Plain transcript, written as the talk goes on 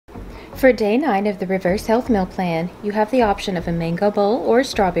For day 9 of the Reverse Health Meal Plan, you have the option of a mango bowl or a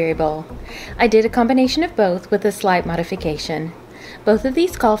strawberry bowl. I did a combination of both with a slight modification. Both of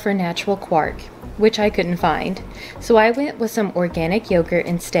these call for natural quark, which I couldn't find, so I went with some organic yogurt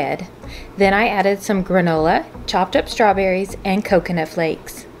instead. Then I added some granola, chopped up strawberries, and coconut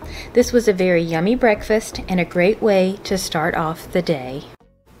flakes. This was a very yummy breakfast and a great way to start off the day.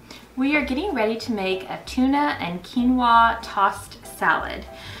 We are getting ready to make a tuna and quinoa tossed salad.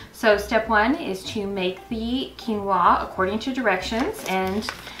 So step 1 is to make the quinoa according to directions, and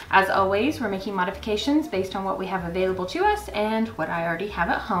as always we're making modifications based on what we have available to us and what I already have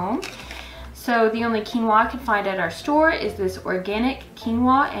at home. So the only quinoa I can find at our store is this organic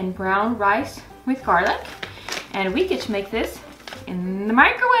quinoa and brown rice with garlic, and we get to make this in the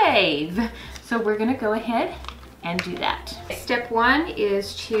microwave. So we're gonna go ahead and do that. Step 1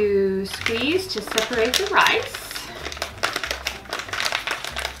 is to squeeze to separate the rice.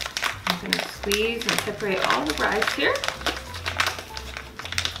 I'm going to squeeze and separate all the rice here.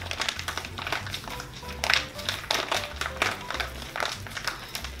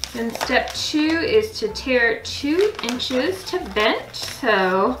 Then step 2 is to tear 2 inches to vent.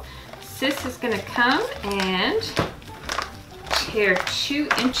 So Sis is going to come and tear 2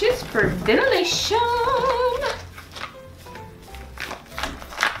 inches for ventilation.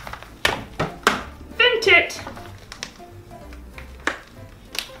 Vent it.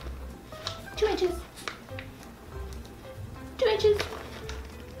 2 inches. 2 inches.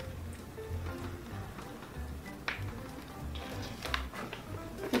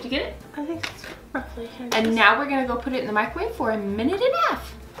 Did you get it? I think it's roughly. And now we're gonna go put it in the microwave for 1.5 minutes.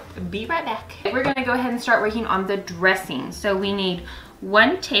 Be right back. We're gonna go ahead and start working on the dressing. So we need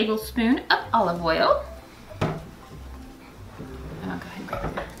 1 tablespoon of olive oil. And I'll go ahead and grab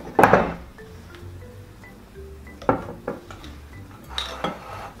it.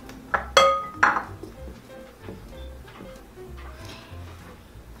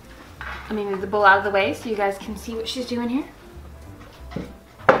 Let me move the bowl out of the way so you guys can see what she's doing here.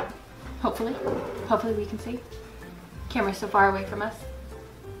 Hopefully we can see. Camera's so far away from us.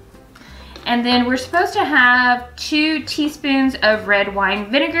 And then we're supposed to have 2 teaspoons of red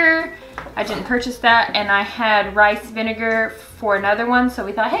wine vinegar. I didn't purchase that, and I had rice vinegar for another one, so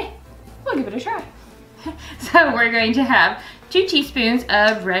we thought, hey, we'll give it a try. So we're going to have 2 teaspoons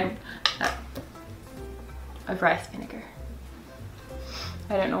of rice vinegar.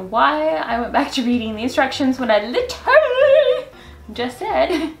 I don't know why I went back to reading the instructions when I literally just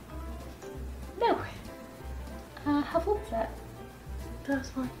said no. How full is that? That was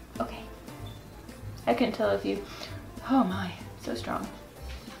fine. Okay. I couldn't tell if you, oh my, so strong.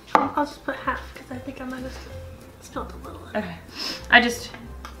 I'll just put half because I think I might have spilled a little. Okay.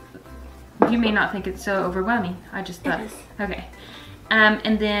 You may not think it's so overwhelming. I just thought. It is. Okay.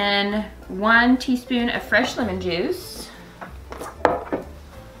 And then 1 teaspoon of fresh lemon juice.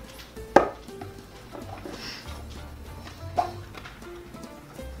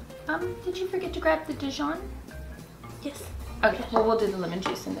 Did you forget to grab the Dijon? Yes. Okay, well we'll do the lemon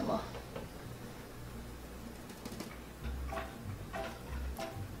juice and then we'll.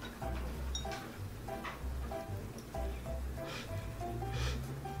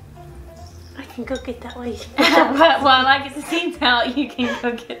 I can go get that one. While I get the seeds out, you can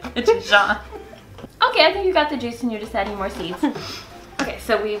go get the Dijon. Okay, I think you got the juice and you're just adding more seeds. Okay,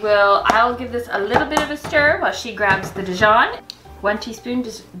 so I'll give this a little bit of a stir while she grabs the Dijon. 1 teaspoon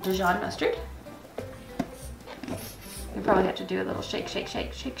Dijon mustard. You probably have to do a little shake, shake,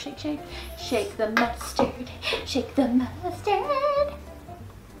 shake, shake, shake, shake. Shake the mustard, shake the mustard.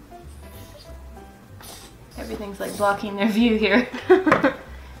 Everything's like blocking their view here.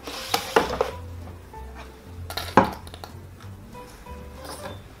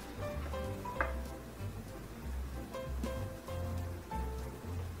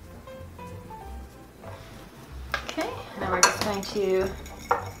 Okay, now we're just going to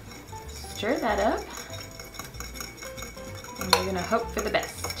stir that up. And we're gonna hope for the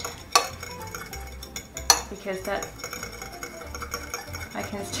best, because I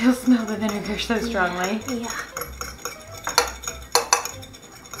can still smell the vinegar so strongly. Yeah.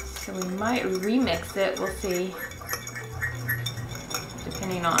 So we might remix it, we'll see,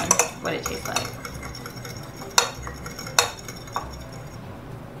 depending on what it tastes like.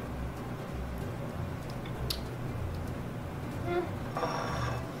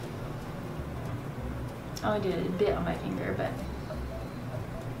 I only did a bit on my finger, but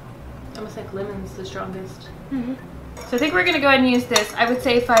almost like lemon's the strongest. Mm-hmm. So I think we're gonna go ahead and use this. I would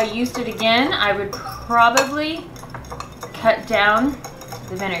say if I used it again, I would probably cut down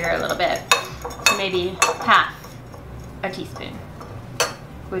the vinegar a little bit. So maybe half a teaspoon.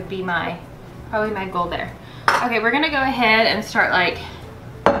 would be probably my goal there. Okay, we're gonna go ahead and start like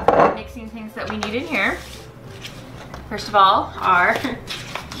mixing things that we need in here. First of all, our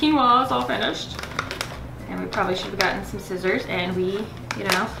quinoa is all finished. And we probably should have gotten some scissors, and we, you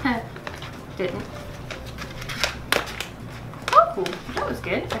know, didn't. Oh, that was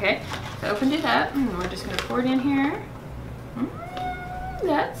good. Okay, so opened it up, and we're just gonna pour it in here.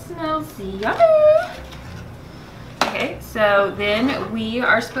 That smells yummy. Okay, so then we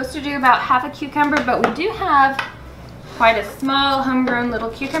are supposed to do about half a cucumber, but we do have quite a small homegrown little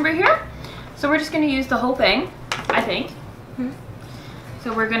cucumber here. So we're just gonna use the whole thing, I think.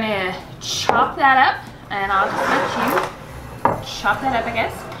 So we're gonna chop that up, and I'll just let you chop that up, I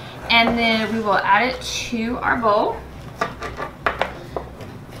guess. And then we will add it to our bowl.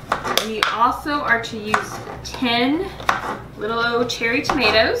 We also are to use 10 little cherry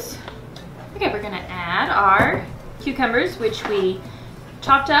tomatoes. Okay, we're gonna add our cucumbers, which we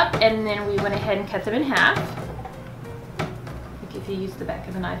chopped up, and then we went ahead and cut them in half. Like if you use the back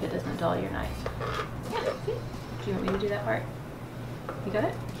of the knife, it doesn't dull your knife. Yeah, see? Do you want me to do that part? You got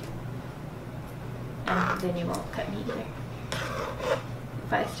it? And then you won't cut me either.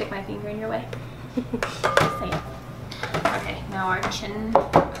 If I stick my finger in your way. Just saying. Okay, now our 10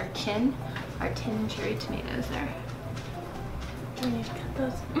 cherry tomatoes there. Do we need to cut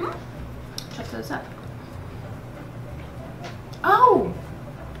those? Chop those up. Oh!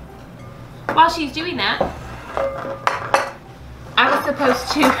 While she's doing that, I was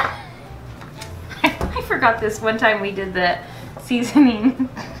supposed to... I forgot this one time we did the seasoning.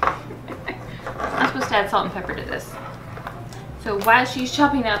 I'm supposed to add salt and pepper to this. So while she's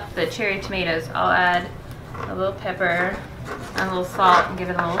chopping up the cherry tomatoes, I'll add a little pepper and a little salt and give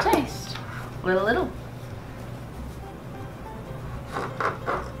it a little taste. Little.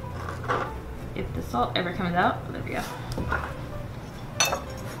 If the salt ever comes out, oh, there we go.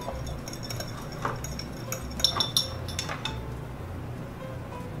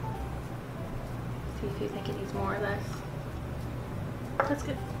 See if you think it needs more or less. That's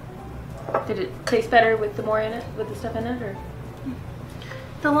good. Did it taste better with the more in it, with the stuff in it, or?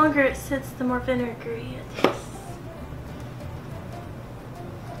 The longer it sits, the more vinegary it tastes.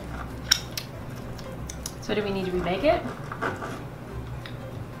 So do we need to remake it?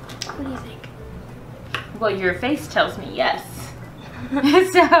 What do you think? Well, your face tells me yes.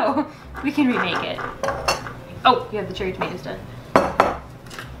 So we can remake it. Oh, you have the cherry tomatoes done.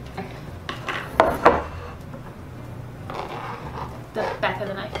 Okay. The back of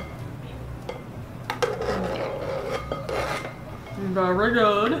the knife. Very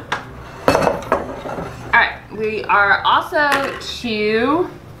good. Alright, we are also to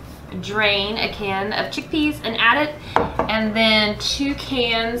drain a can of chickpeas and add it, and then 2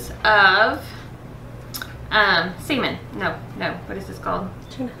 cans of salmon. No, what is this called?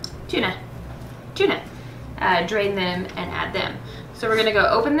 Tuna. Drain them and add them. So we're gonna go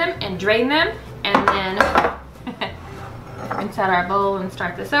open them and drain them, and then rinse out our bowl and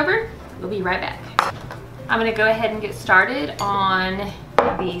start this over. We'll be right back. I'm gonna go ahead and get started on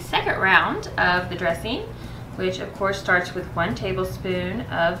the second round of the dressing, which of course starts with 1 tablespoon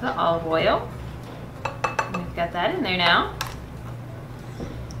of the olive oil. We've got that in there now.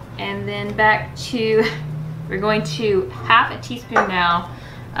 And then back to, we're going to half a teaspoon now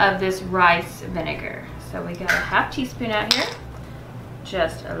of this rice vinegar. So we got a half teaspoon out here.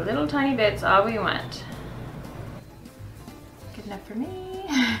 Just a little tiny bit's all we want. Good enough for me.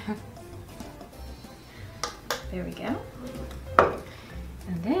 There we go.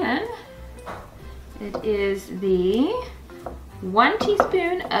 And then it is the 1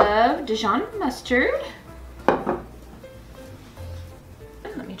 teaspoon of Dijon mustard. Let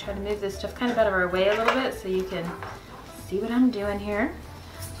me try to move this stuff kind of out of our way a little bit so you can see what I'm doing here,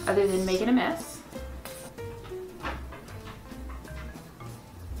 other than making a mess.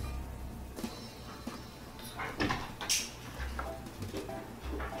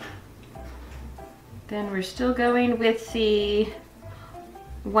 Then we're still going with the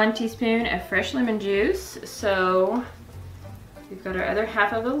 1 teaspoon of fresh lemon juice. So we've got our other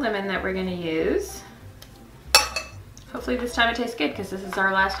half of a lemon that we're gonna use. Hopefully this time it tastes good, because this is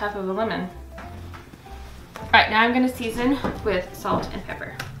our last half of a lemon. All right, now I'm gonna season with salt and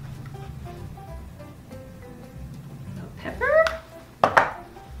pepper. Pepper.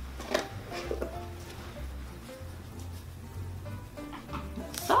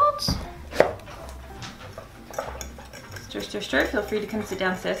 Salt. Stir, stir, stir. Feel free to come sit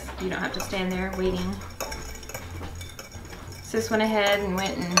down, sis. You don't have to stand there waiting. Sis went ahead and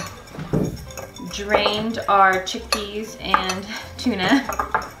went and drained our chickpeas and tuna.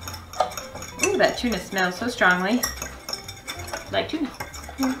 Ooh, that tuna smells so strongly. Like tuna.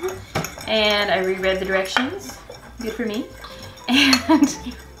 And I reread the directions. Good for me. And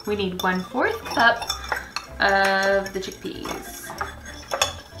we need 1/4 cup of the chickpeas.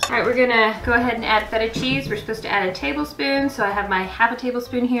 All right, we're gonna go ahead and add feta cheese. We're supposed to add a tablespoon, so I have my 1/2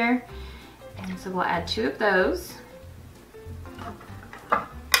 tablespoon here. And so we'll add 2 of those.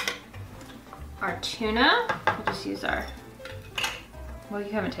 Our tuna, we'll just use our, well,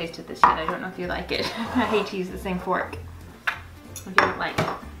 you haven't tasted this yet. I don't know if you like it. I hate to use the same fork if you don't like it.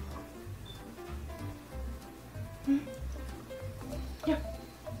 Yeah.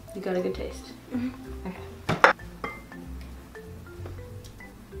 You got a good taste? Okay.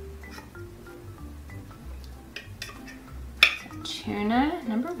 So, tuna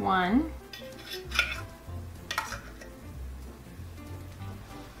number 1.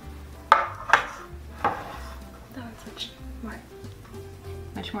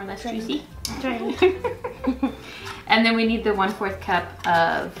 Much more less juicy. And then we need the 1/4 cup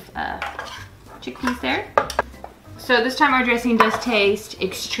of chickpeas there. So this time our dressing does taste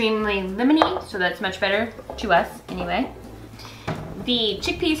extremely lemony, so that's much better to us anyway. The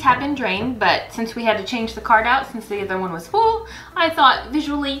chickpeas have been drained, but since we had to change the card out since the other one was full, I thought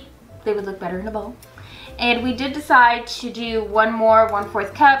visually they would look better in a bowl. And we did decide to do one more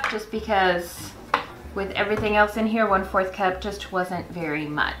 1/4 cup just because with everything else in here, 1/4 cup just wasn't very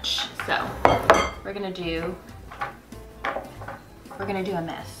much. So we're gonna do a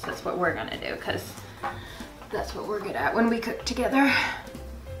mess. That's what we're gonna do, because that's what we're good at when we cook together.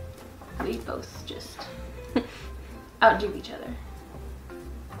 We both just outdo each other.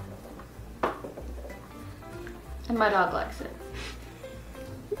 And my dog likes it.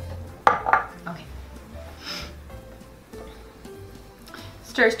 Okay.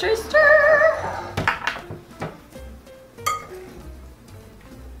 Stir, stir, stir.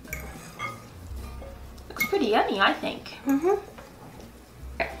 Looks pretty yummy, I think.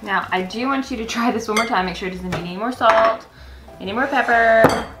 Okay, now, I do want you to try this one more time. Make sure it doesn't need any more salt, any more pepper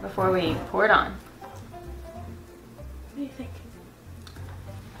before we pour it on. What do you think?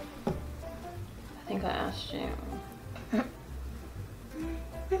 I think I asked you.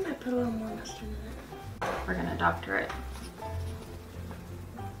 We might put a little more mustard in it. We're gonna doctor it.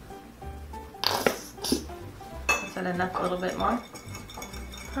 Is that enough? A little bit more?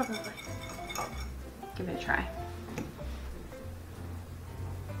 Probably. Give it a try.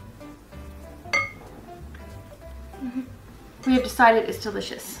 We have decided it's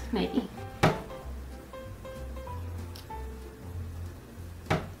delicious, maybe.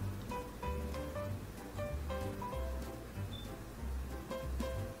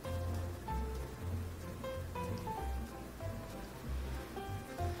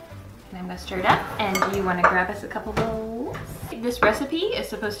 And I'm gonna stir it up, and do you want to grab us a couple bowls? This recipe is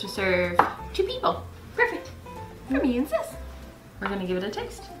supposed to serve 2 people. Perfect. For me and Sis. We're gonna give it a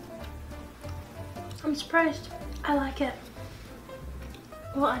taste. I'm surprised. I like it.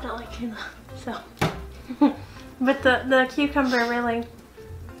 Well, I don't like tuna, so. But the cucumber really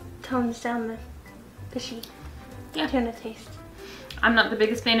tones down the fishy tuna taste. I'm not the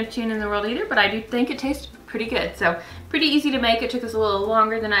biggest fan of tuna in the world either, but I do think it tastes pretty good. So pretty easy to make. It took us a little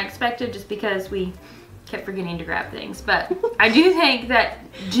longer than I expected just because we kept forgetting to grab things. But I do think that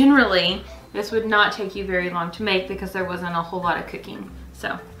generally this would not take you very long to make because there wasn't a whole lot of cooking.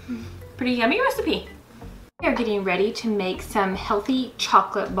 So pretty yummy recipe. We are getting ready to make some healthy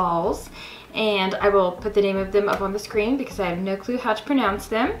chocolate balls, and I will put the name of them up on the screen because I have no clue how to pronounce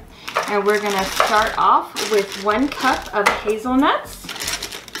them. And we're gonna start off with 1 cup of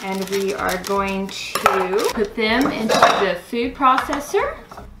hazelnuts, and we are going to put them into the food processor,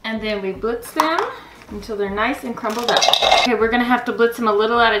 and then we blitz them until they're nice and crumbled up. Okay, we're gonna have to blitz them a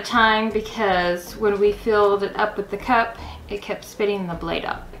little at a time because when we filled it up with the cup, it kept spitting the blade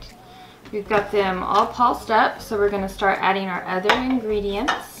out. We've got them all pulsed up, so we're gonna start adding our other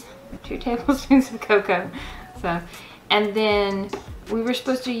ingredients. 2 tablespoons of cocoa. And then we were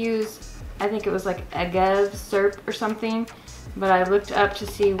supposed to use, I think it was like agave syrup or something, but I looked up to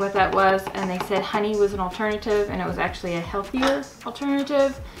see what that was, and they said honey was an alternative, and it was actually a healthier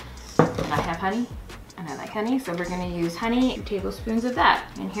alternative. And I have honey, and I like honey, so we're gonna use honey, 2 tablespoons of that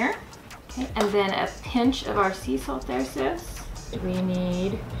in here. Okay, and then a pinch of our sea salt there, Sis. We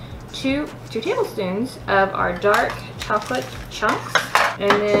need 2 tablespoons of our dark chocolate chunks,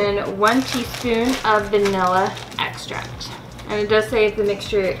 and then 1 teaspoon of vanilla extract. And it does say if the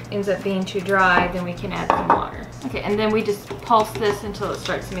mixture ends up being too dry, then we can add some water. Okay, and then we just pulse this until it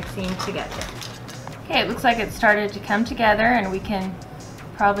starts mixing together. Okay, it looks like it started to come together, and we can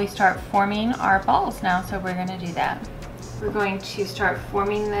probably start forming our balls now, so we're gonna do that. We're going to start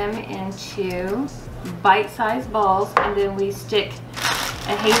forming them into bite-sized balls, and then we stick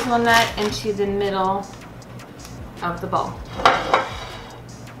a hazelnut into the middle of the bowl.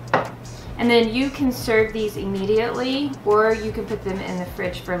 And then you can serve these immediately, or you can put them in the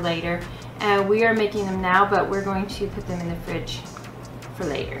fridge for later. We are making them now, but we're going to put them in the fridge for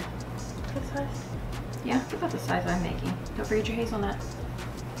later. What size? Yeah, about the size I'm making. Don't forget your hazelnut.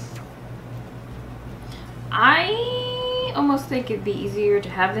 I almost think it'd be easier to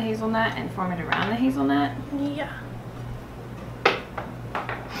have the hazelnut and form it around the hazelnut. Yeah.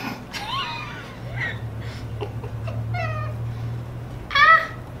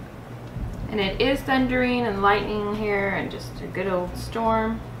 And it is thundering and lightning here and just a good old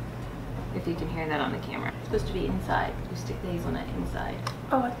storm. If you can hear that on the camera. It's supposed to be inside. You stick the hazelnut inside.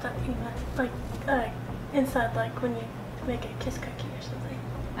 Oh, I thought you meant like inside, like when you make a kiss cookie or something.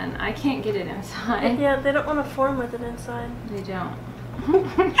 And I can't get it inside. Yeah, they don't want to form with it inside. They don't.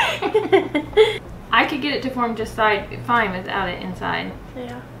 I could get it to form just fine without it inside.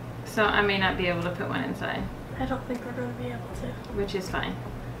 Yeah. So I may not be able to put one inside. I don't think we're going to be able to. Which is fine.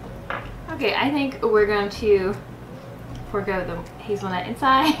 Okay, I think we're going to forego the hazelnut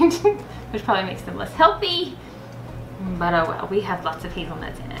inside, which probably makes them less healthy. But oh well, we have lots of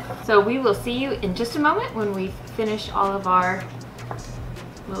hazelnuts in it. So we will see you in just a moment when we've finished all of our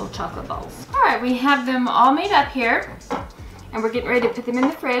little chocolate balls. All right, we have them all made up here, and we're getting ready to put them in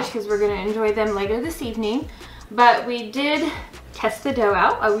the fridge because we're going to enjoy them later this evening. But we did test the dough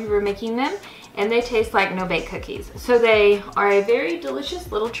out while we were making them, and they taste like no-bake cookies. So they are a very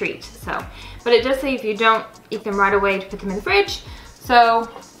delicious little treat. But it does say if you don't eat them right away to put them in the fridge. So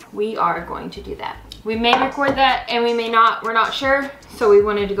we are going to do that. We may record that and we may not, we're not sure. So we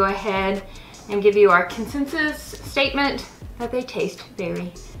wanted to go ahead and give you our consensus statement that they taste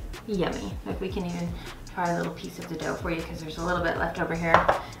very yummy. Like we can even try a little piece of the dough for you because there's a little bit left over here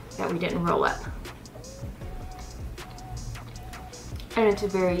that we didn't roll up. And it's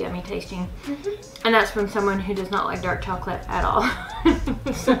very yummy tasting. And that's from someone who does not like dark chocolate at all.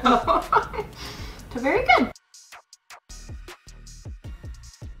 So very good.